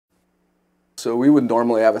So we would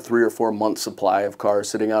normally have a 3 or 4 month supply of cars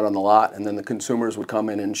sitting out on the lot, and then the consumers would come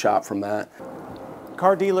in and shop from that.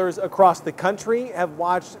 Car dealers across the country have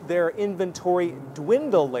watched their inventory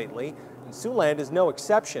dwindle lately. Siouxland is no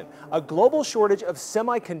exception. A global shortage of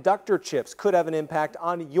semiconductor chips could have an impact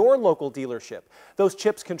on your local dealership. Those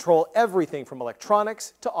chips control everything from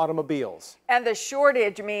electronics to automobiles. And the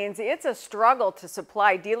shortage means it's a struggle to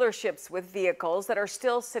supply dealerships with vehicles that are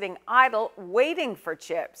still sitting idle waiting for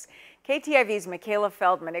chips. KTIV's Michaela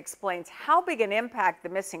Feldman explains how big an impact the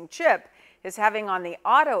missing chip is having on the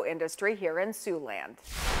auto industry here in Siouxland.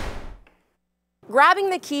 Grabbing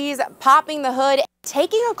the keys, popping the hood,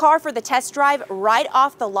 taking a car for the test drive right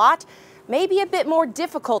off the lot may be a bit more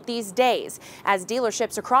difficult these days as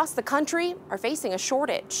dealerships across the country are facing a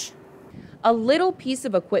shortage. A little piece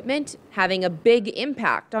of equipment having a big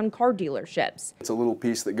impact on car dealerships. It's a little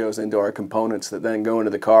piece that goes into our components that then go into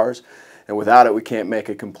the cars, and without it we can't make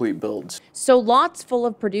a complete build. So lots full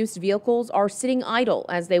of produced vehicles are sitting idle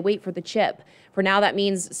as they wait for the chip. For now, that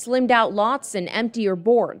means slimmed out lots and emptier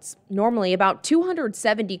boards. Normally about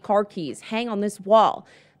 270 car keys hang on this wall,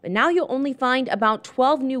 but now you'll only find about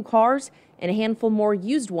 12 new cars and a handful more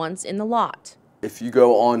used ones in the lot. If you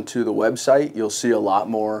go onto the website, you'll see a lot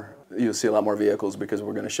more vehicles because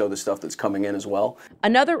we're going to show the stuff that's coming in as well.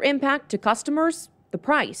 Another impact to customers, the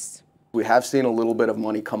price. We have seen a little bit of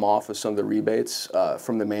money come off of some of the rebates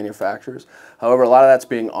from the manufacturers. However, a lot of that's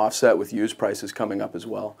being offset with used prices coming up as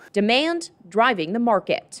well. Demand driving the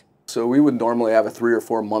market. So we would normally have a 3 or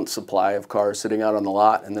 4 month supply of cars sitting out on the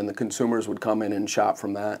lot, and then the consumers would come in and shop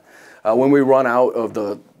from that. When we run out of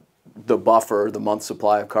the buffer, the month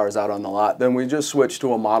supply of cars out on the lot, then we just switch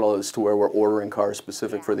to a model as to where we're ordering cars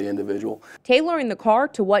specific for the individual. Tailoring the car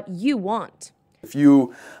to what you want. If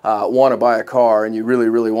you want to buy a car and you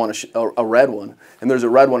really want a red one, and there's a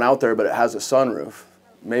red one out there but it has a sunroof,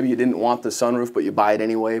 maybe you didn't want the sunroof but you buy it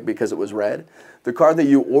anyway because it was red, the car that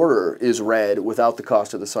you order is red without the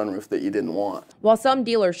cost of the sunroof that you didn't want. While some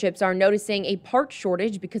dealerships are noticing a part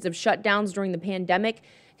shortage because of shutdowns during the pandemic,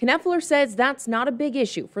 Knepfler says that's not a big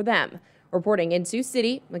issue for them. Reporting in Sioux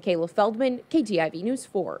City, Michaela Feldman, KTIV News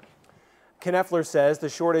 4. Knepfler says the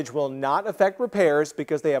shortage will not affect repairs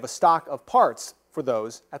because they have a stock of parts for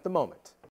those at the moment.